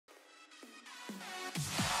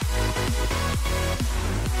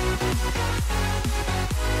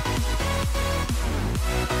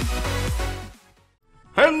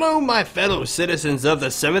Hello, my fellow citizens of the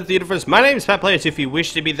 7th universe. My name is Peoplezz, if you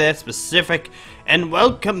wish to be that specific, and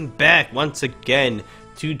welcome back once again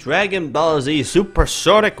to Dragon Ball Z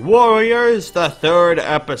Supersonic Warriors, the 3rd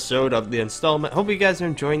episode of the installment. Hope you guys are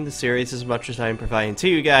enjoying the series as much as I'm providing to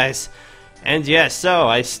you guys. And yes, so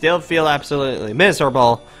I still feel absolutely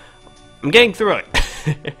miserable. I'm getting through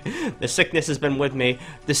it. The sickness has been with me.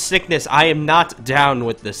 The sickness, I am not down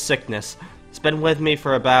with the sickness. It's been with me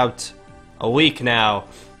for about a week now,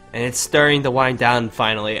 and it's starting to wind down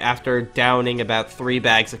finally after downing about 3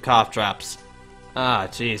 bags of cough drops. Ah,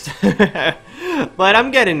 jeez. But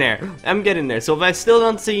I'm getting there. I'm getting there. So if I still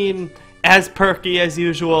don't seem as perky as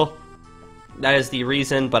usual, that is the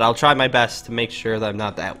reason, but I'll try my best to make sure that I'm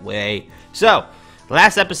not that way. So,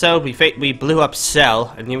 last episode we blew up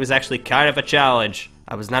Cell, and he was actually kind of a challenge.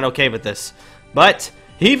 I was not okay with this. But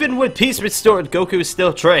even with peace restored, Goku is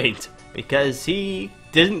still trained, because he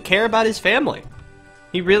didn't care about his family.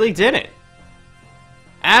 He really didn't.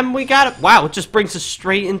 And we got it. Wow, it just brings us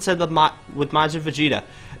straight into the with Majin Vegeta.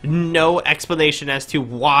 No explanation as to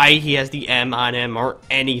why he has the M on him or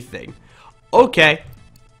anything. Okay,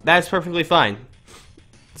 that's perfectly fine.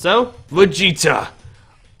 So, Vegeta,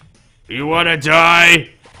 you wanna die?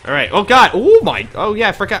 Alright, oh god, oh my, oh yeah,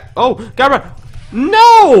 I forgot. Oh, god,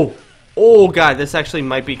 no! Oh god, this actually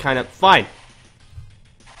might be kind of fine.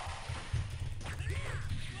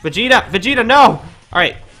 Vegeta, no!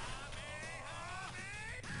 Alright.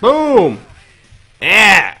 Boom!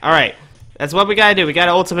 Yeah! Alright. That's what we gotta do. We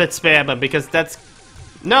gotta ultimate spam him because that's...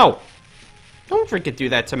 No! Don't freaking do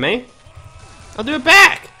that to me. I'll do it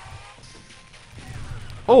back!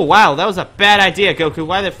 Oh, wow. That was a bad idea, Goku.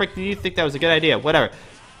 Why the frick do you think that was a good idea? Whatever.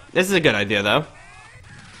 This is a good idea, though.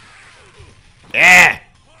 Yeah!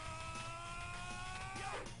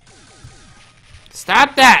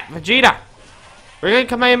 Stop that, Vegeta! We're gonna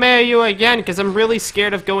Kamehameha you again, because I'm really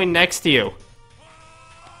scared of going next to you.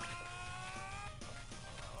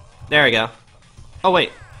 There we go. Oh,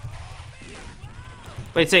 wait.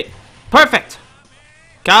 Wait, see. Perfect!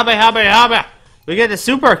 Kamehameha! We get the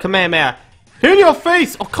super Kamehameha. In your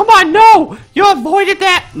face! Oh, come on, no! You avoided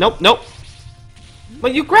that! Nope, nope.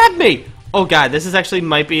 But you grabbed me! Oh, God, this is actually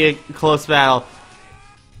might be a close battle.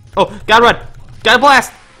 Oh, gotta run! Gotta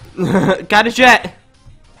blast! Gotta jet!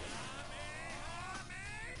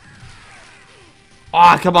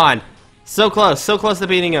 Aw, oh, come on. So close to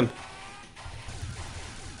beating him.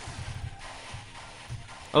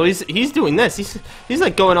 Oh, he's doing this. He's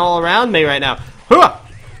like going all around me right now. Huh!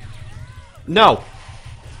 No.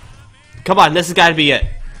 Come on, this has got to be it.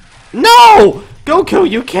 No! Goku,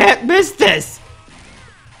 you can't miss this.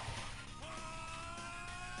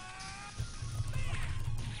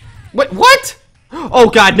 Wait, what? Oh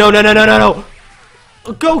god, no.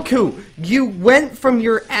 Goku, you went from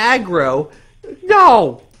your aggro.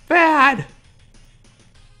 No! Bad!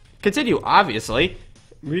 Continue, obviously.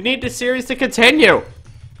 We need the series to continue.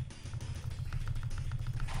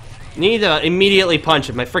 Need to immediately punch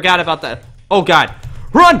him. I forgot about that. Oh god.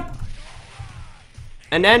 Run!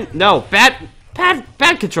 And then, no. Bad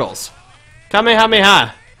controls.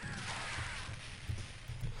 Kamehameha.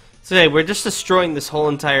 So hey, we're just destroying this whole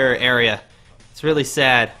entire area. It's really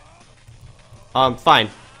sad. Fine.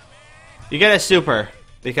 You get a super.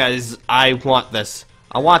 Because I want this.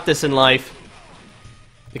 I want this in life.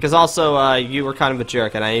 Because also, you were kind of a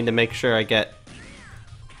jerk, and I need to make sure I get...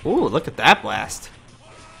 Ooh, look at that blast.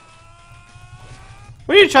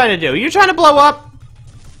 What are you trying to do? You're trying to blow up?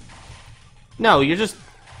 No, you're just...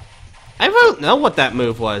 I don't know what that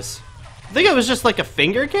move was. I think it was just like a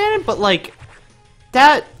finger cannon, but like...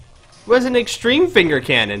 That was an extreme finger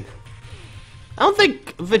cannon. I don't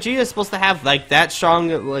think Vegeta's supposed to have like that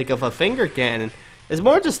strong like of a finger cannon. It's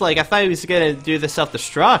more just like, I thought he was gonna do the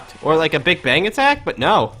self-destruct, or like a Big Bang attack, but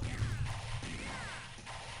no.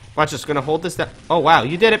 Watch this, gonna hold this down. Oh wow,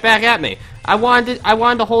 you did it back at me. I wanted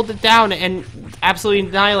to hold it down and absolutely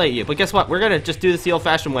annihilate you, but guess what? We're gonna just do this the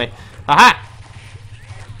old-fashioned way. Haha!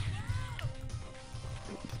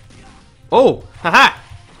 Oh, haha!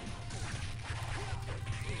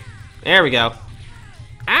 There we go.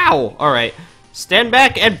 Ow! Alright. Stand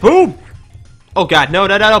back and boom! Oh god, no,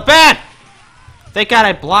 bad! Thank God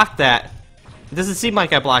I blocked that. It doesn't seem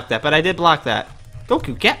like I blocked that, but I did block that.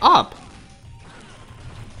 Goku, get up!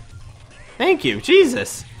 Thank you,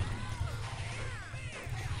 Jesus!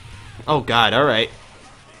 Oh God, alright.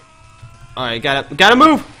 Alright, gotta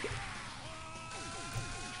move!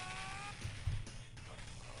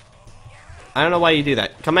 I don't know why you do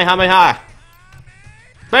that. Kamehameha!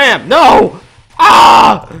 Bam! No!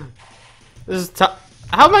 Ah! This is tough.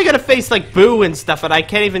 How am I gonna face like Boo and stuff and I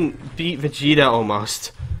can't even beat Vegeta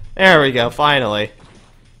almost? There we go, finally.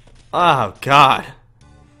 Oh, God.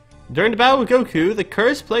 During the battle with Goku, the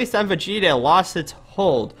curse placed on Vegeta lost its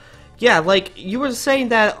hold. Yeah, like, you were saying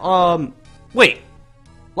that, wait.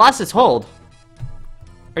 Lost its hold?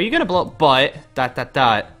 Are you gonna blow up? But, ...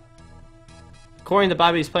 According to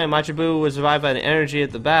Bobby's plan, Majin Buu was revived by the energy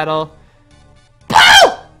of the battle.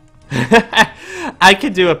 I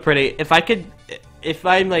could do a pretty... If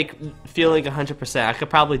I'm, like, feeling 100%, I could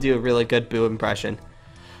probably do a really good Buu impression.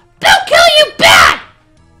 They'll kill you back!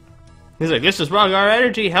 He's like, this is wrong. Our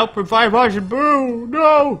energy helped revive Majin Buu.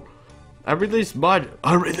 No! I released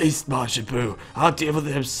Majin Buu. I'll deal with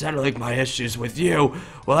him settling my issues with you.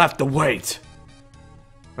 We'll have to wait.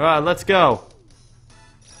 Alright, let's go.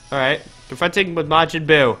 Alright, confronting with Majin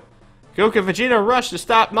Buu. Goku and Vegeta rushed to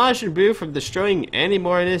stop Majin Buu from destroying any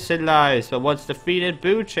more innocent lives, but once defeated,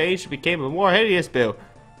 Buu changed and became a more hideous Buu.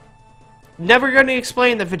 Never gonna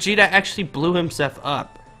explain that Vegeta actually blew himself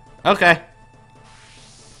up. Okay.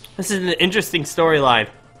 This is an interesting storyline.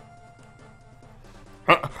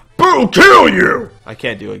 Buu, kill you! I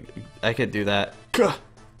can't do it. I can't do that.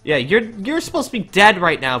 Yeah, you're supposed to be dead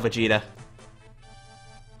right now, Vegeta.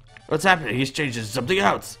 What's happening? He's changed into something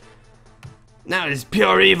else. Now he's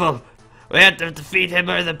pure evil. We have to defeat him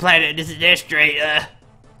or the planet is destroyed.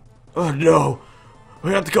 Oh no.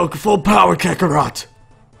 We have to go full power, Kakarot.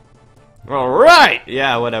 Alright!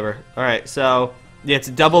 Yeah, whatever. Alright, so yeah, it's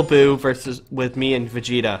double Buu versus with me and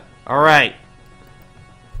Vegeta. Alright.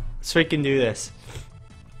 Let's freaking do this.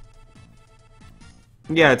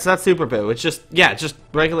 Yeah, it's not Super Buu. It's just, yeah, just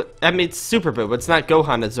regular. I mean, it's Super Buu, but it's not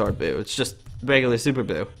Gohan and Zord Buu. It's just regular Super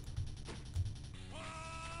Buu.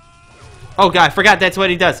 Oh god, I forgot that's what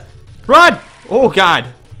he does. Run! Oh god.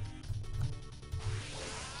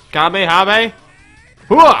 Kamehameha?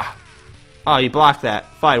 Hooah! Oh, you blocked that.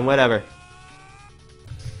 Fine, whatever.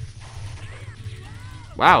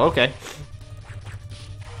 Wow, okay.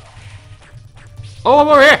 Oh, I'm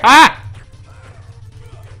over here! Ah!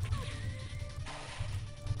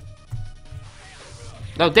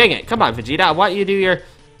 No, dang it. Come on, Vegeta. I want you to do your...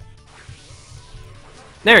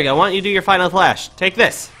 There we go. I want you to do your final flash. Take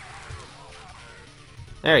this.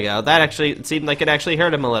 There we go. That actually it seemed like it actually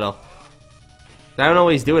hurt him a little. I don't know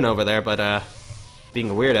what he's doing over there, but,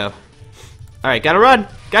 being a weirdo. Alright, gotta run.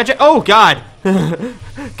 Gotcha. Oh, God.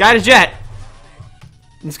 Got a jet.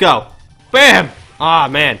 Let's go. Bam! Aw, oh,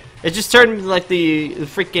 man. It just turned into like the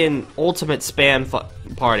freaking ultimate spam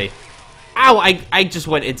party. Ow, I just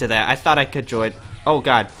went into that. I thought I could join. Oh,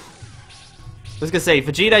 God. I was gonna say,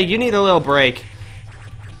 Vegeta, you need a little break.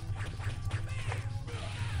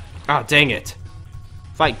 Oh, dang it.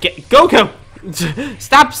 Fine, get Goku!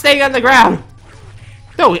 Stop staying on the ground!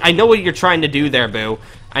 No, I know what you're trying to do there, Boo.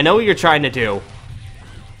 I know what you're trying to do.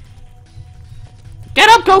 Get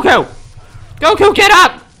up, Goku! Goku, get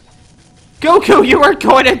up! Goku, you are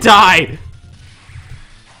going to die!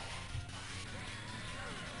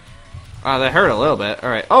 Oh, that hurt a little bit.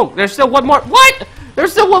 Alright. Oh, there's still one more. What?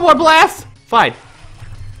 There's still one more blast? Fine.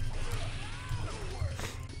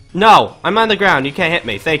 No, I'm on the ground. You can't hit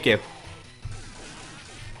me. Thank you.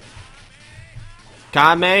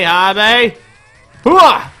 Kamehameha!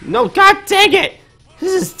 Hooah! No, god dang it!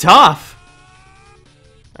 This is tough.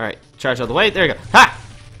 Alright, charge all the way. There you go. Ha!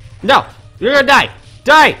 No! You're gonna die!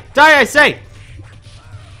 Die! Die, I say!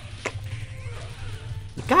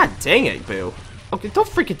 God dang it, Boo. Okay, don't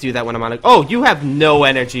freaking do that when I'm on a... Oh, you have no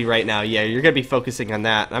energy right now. Yeah, you're gonna be focusing on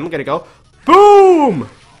that. I'm gonna go... Boom!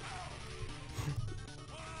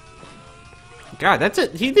 God, that's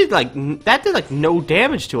it. He did like... That did like no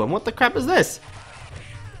damage to him. What the crap is this?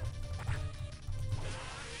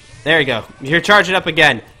 There you go. You're charging up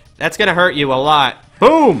again. That's gonna hurt you a lot.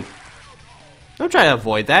 Boom! Don't try to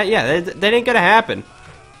avoid that. Yeah, that ain't gonna happen.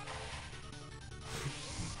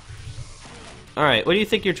 Alright, what do you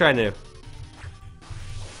think you're trying to do?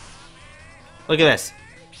 Look at this.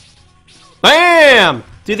 BAM!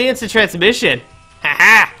 Do the instant transmission.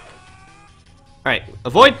 Haha! Alright,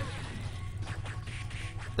 avoid.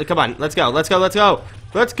 Come on, let's go, let's go, let's go!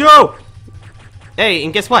 Let's go! Hey,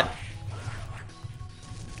 and guess what?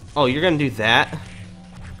 Oh, you're gonna do that?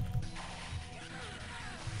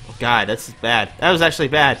 Oh god, that's bad. That was actually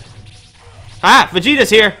bad. Ah! Vegeta's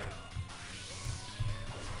here!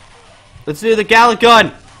 Let's do the Galick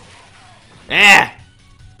Gun! Ah!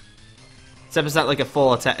 Except it's not like a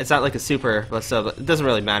full attack. It's not like a super, but so it doesn't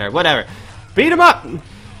really matter. Whatever. Beat him up!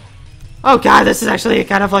 Oh god, this is actually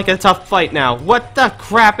kind of like a tough fight now. What the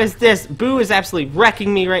crap is this? Boo is absolutely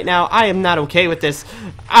wrecking me right now. I am not okay with this.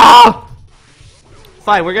 Ah!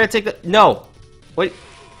 Fine, we're gonna take the... No. Wait.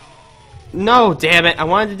 No, damn it. I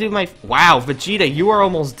wanted to do my... Wow, Vegeta, you are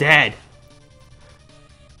almost dead.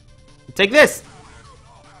 Take this.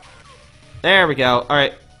 There we go.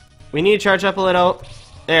 Alright. We need to charge up a little.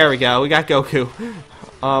 There we go. We got Goku.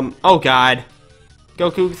 Oh god.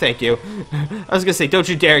 Goku, thank you. I was gonna say, don't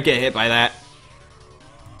you dare get hit by that.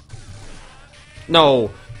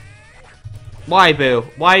 No. Why, Boo?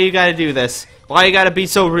 Why you gotta do this? Why you gotta be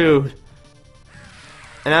so rude?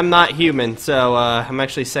 And I'm not human, so, I'm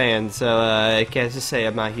actually Saiyan, so, I can't just say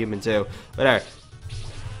I'm not human, too. Whatever.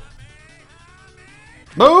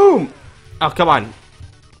 Boom! Oh, come on.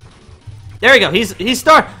 There we go, he's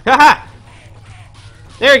star! Haha!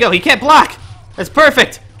 There we go, he can't block! That's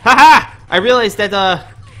perfect! Haha! I realized that,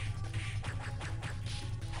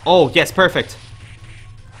 oh, yes, perfect.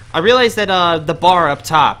 I realized that, the bar up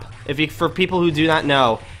top, for people who do not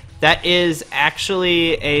know, that is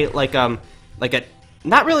actually a,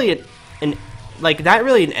 not really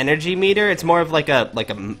an energy meter. It's more of what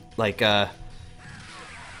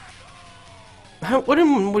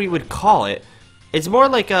you would call it. It's more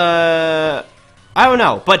like a, I don't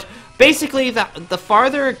know, but basically the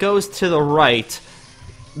farther it goes to the right,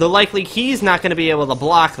 the likely he's not going to be able to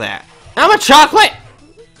block that. I'm a chocolate!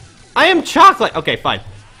 I am chocolate! Okay, fine.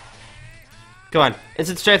 Come on.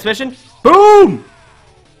 Instant transmission? Boom!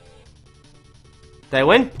 Did I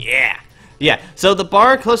win? Yeah. Yeah, so the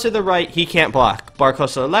bar closer to the right, he can't block. Bar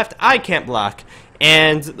closer to the left, I can't block.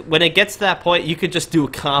 And when it gets to that point, you could just do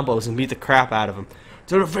combos and beat the crap out of him.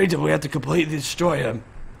 Don't afraid that we have to completely destroy him.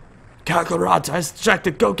 Kakarot, I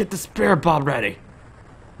distracted. Go get the spirit bomb ready.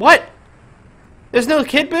 What? There's no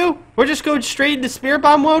Kid Buu? We're just going straight into spirit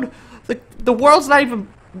bomb mode? The world's not even...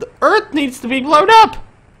 The Earth needs to be blown up!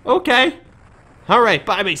 Okay. Alright,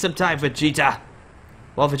 buy me some time, Vegeta.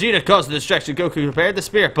 While Vegeta caused the distraction, Goku prepared the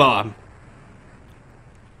spirit bomb.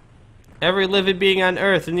 Every living being on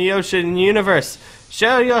Earth, in the ocean, in the universe,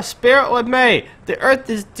 share your spirit with me. The Earth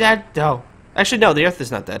is dead, though. Actually, no, the Earth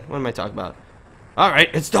is not dead. What am I talking about? Alright,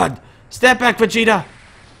 it's done. Step back, Vegeta.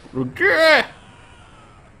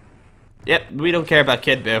 Yep, we don't care about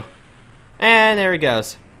Kid Buu. And there he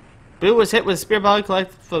goes. Buu was hit with a spirit bomb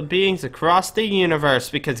collected from beings across the universe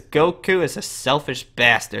because Goku is a selfish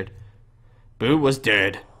bastard. Buu was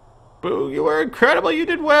dead. Buu, you were incredible. You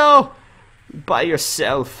did well. By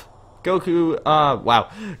yourself. Goku, wow.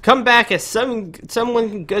 Come back as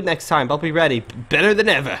someone good next time. I'll be ready. Better than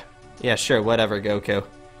ever. Yeah, sure, whatever, Goku.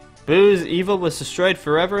 Buu's evil was destroyed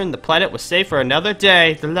forever and the planet was safe for another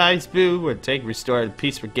day. The lives Buu would take restored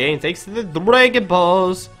peace regained thanks to the Dragon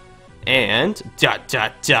Balls. And, ...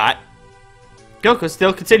 Goku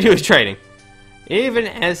still continues training. Even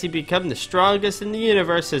as he becomes the strongest in the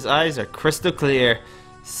universe, his eyes are crystal clear.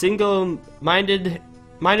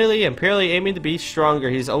 Single-mindedly and purely aiming to be stronger,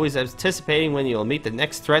 he's always anticipating when he will meet the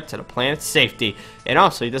next threat to the planet's safety. And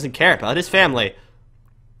also, he doesn't care about his family.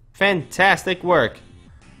 Fantastic work.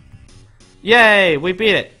 Yay, we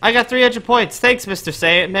beat it. I got 300 points. Thanks, Mr.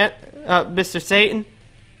 Satan, man. Mr. Satan.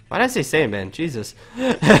 Why did I say Satan, man? Jesus.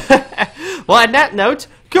 Well, on that note,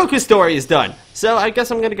 Goku's story is done. So I guess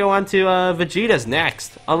I'm going to go on to Vegeta's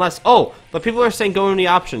next. Unless, oh, but people are saying go in the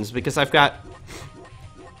options because I've got...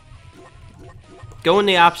 Go in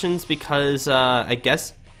the options because, I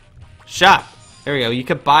guess... Shop. There we go. You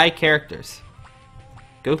could buy characters.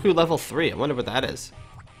 Goku level 3. I wonder what that is.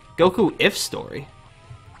 Goku If Story.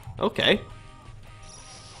 Okay.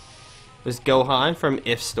 There's Gohan from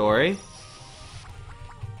If Story.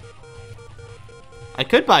 I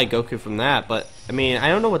could buy Goku from that, but I mean, I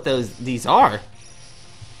don't know what these are.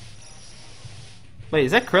 Wait,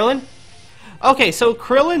 is that Krillin? Okay, so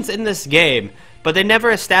Krillin's in this game, but they never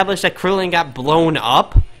established that Krillin got blown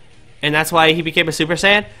up, and that's why he became a Super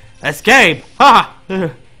Saiyan. That's game! Ha!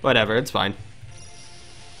 Whatever, it's fine.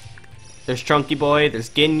 There's Chunky Boy, there's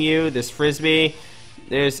Ginyu, there's Frisbee,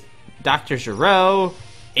 there's Dr. Gero,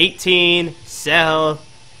 18, Cell,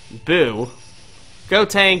 Buu, Go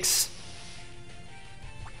Tanks,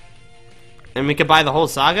 and we could buy the whole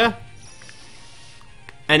saga?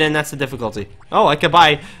 And then that's the difficulty. Oh, I could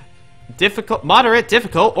buy difficult, moderate,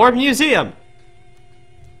 difficult, or museum.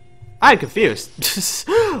 I'm confused.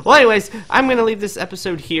 Well, anyways, I'm going to leave this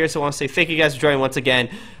episode here, so I want to say thank you guys for joining once again.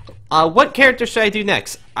 What character should I do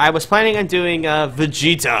next? I was planning on doing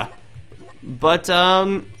Vegeta, but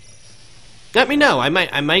let me know. I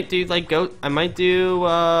might do like I might do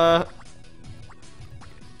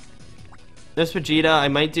there's Vegeta. I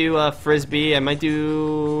might do Frisbee. I might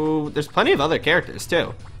do. There's plenty of other characters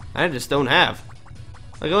too. I just don't have.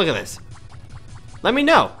 Like, look at this. Let me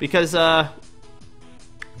know because yeah,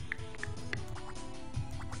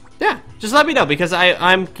 just let me know because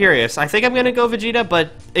I'm curious. I think I'm gonna go Vegeta,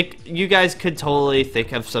 but you guys could totally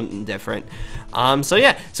think of something different. So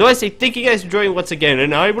yeah, so I say thank you guys for joining once again,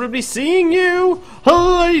 and I will be seeing you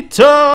later.